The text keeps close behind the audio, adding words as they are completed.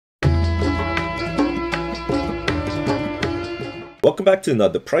Welcome back to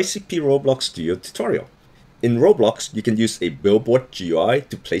another pricey Roblox Studio tutorial. In Roblox, you can use a Billboard GUI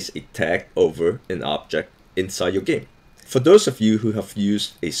to place a tag over an object inside your game. For those of you who have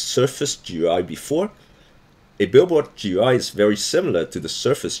used a Surface GUI before, a Billboard GUI is very similar to the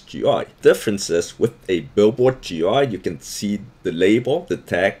Surface GUI. Difference is, with a Billboard GUI, you can see the label, the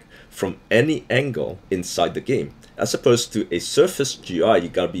tag, from any angle inside the game. As opposed to a Surface GUI, you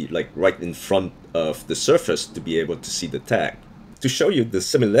gotta be like right in front of the surface to be able to see the tag. To show you the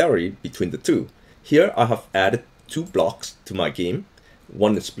similarity between the two, here I have added two blocks to my game.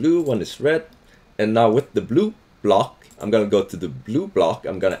 One is blue, one is red. And now with the blue block, I'm going to go to the blue block.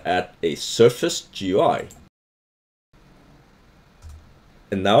 I'm going to add a Surface GUI.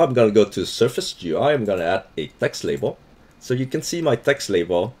 And now I'm going to go to Surface GUI. I'm going to add a text label. So you can see my text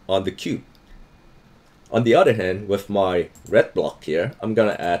label on the cube. On the other hand, with my red block here, I'm going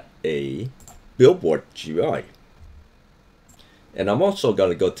to add a Billboard GUI. And I'm also going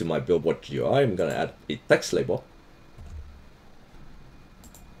to go to my Billboard GUI. I'm going to add a text label.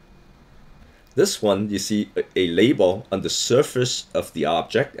 This one, you see a label on the surface of the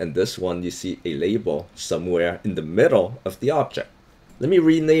object, and this one, you see a label somewhere in the middle of the object. Let me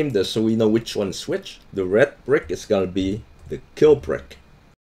rename this so we know which one is which. The red brick is going to be the kill brick.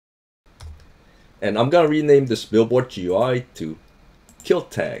 And I'm going to rename this Billboard GUI to kill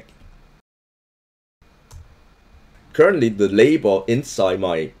tag. Currently, the label inside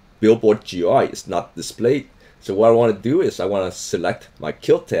my Billboard GUI is not displayed. So what I want to do is I want to select my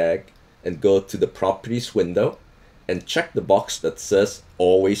kill tag and go to the properties window and check the box that says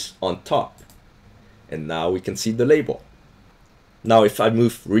always on top. And now we can see the label. Now if I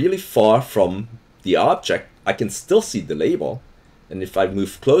move really far from the object, I can still see the label. And if I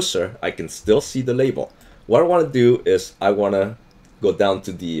move closer, I can still see the label. What I want to do is I want to go down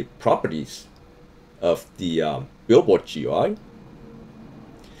to the properties of the Billboard GUI,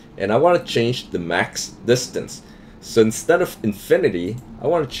 and I want to change the max distance. So instead of infinity, I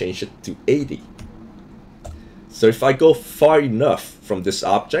want to change it to 80. So if I go far enough from this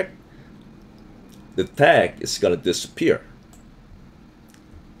object, the tag is going to disappear.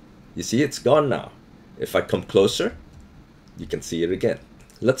 You see, it's gone now. If I come closer, you can see it again.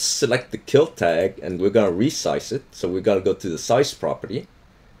 Let's select the kill tag, and we're going to resize it. So we're going to go to the size property.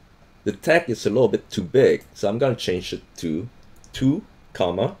 The tag is a little bit too big, so I'm going to change it to 2,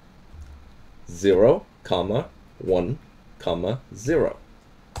 0, 1, 0.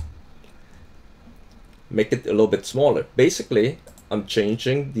 Make it a little bit smaller. Basically, I'm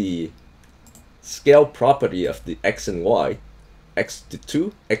changing the scale property of the X and Y. X to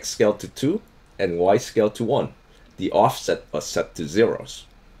 2, X scale to 2, and Y scale to 1. The offset are set to zeros.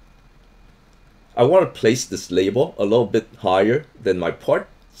 I want to place this label a little bit higher than my part.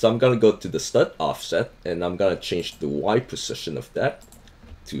 So I'm going to go to the stud offset, and I'm going to change the Y position of that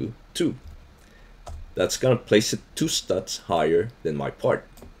to 2. That's going to place it 2 studs higher than my part.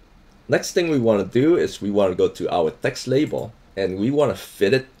 Next thing we want to do is we want to go to our text label, and we want to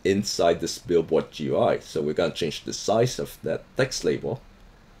fit it inside this Billboard GUI. So we're going to change the size of that text label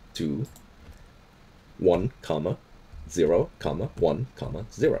to 1, 0, 1,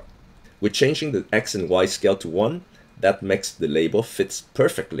 0. We're changing the X and Y scale to 1. That makes the label fits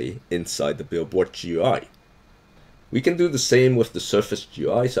perfectly inside the Billboard GUI. We can do the same with the Surface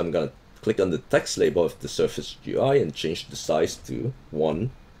GUI, so I'm going to click on the text label of the Surface GUI and change the size to 1,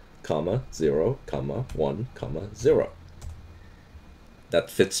 0, 1, 0.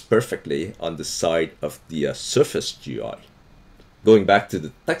 That fits perfectly on the side of the Surface GUI. Going back to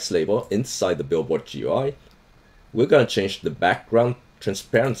the text label inside the Billboard GUI, we're going to change the background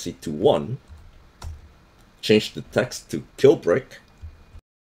transparency to 1. Change the text to kill brick,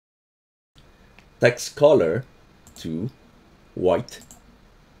 text color to white,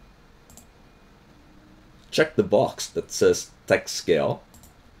 check the box that says text scale.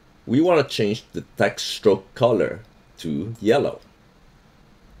 We want to change the text stroke color to yellow.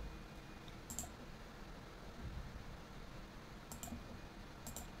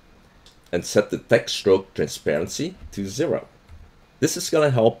 And set the text stroke transparency to 0. This is going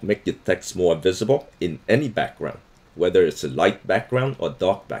to help make your text more visible in any background, whether it's a light background or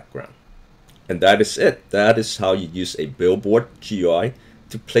dark background. And that is it. That is how you use a Billboard GUI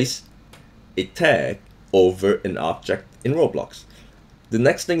to place a tag over an object in Roblox. The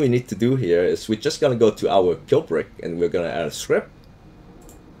next thing we need to do here is we're just going to go to our kill brick, and we're going to add a script.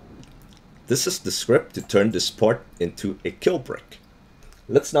 This is the script to turn this part into a kill brick.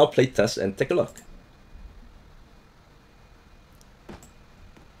 Let's now play test and take a look.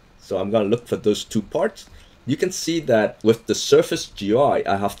 So I'm going to look for those 2 parts. You can see that with the Surface GUI,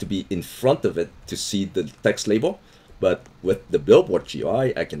 I have to be in front of it to see the text label. But with the Billboard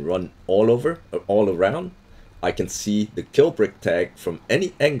GUI, I can run all over or all around. I can see the kill brick tag from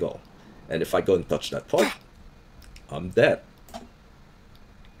any angle. And if I go and touch that part, I'm dead.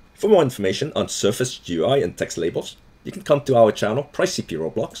 For more information on Surface GUI and text labels, you can come to our channel, PriceCP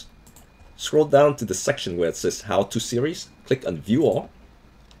Roblox. Scroll down to the section where it says How To Series, click on View All,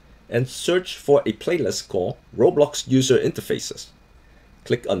 and search for a playlist called Roblox User Interfaces.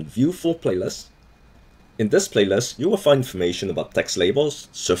 Click on View Full Playlist. In this playlist, you will find information about text labels,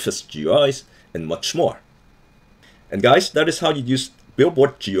 Surface GUIs, and much more. And guys, that is how you use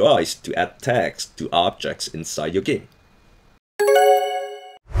Billboard GUIs to add tags to objects inside your game.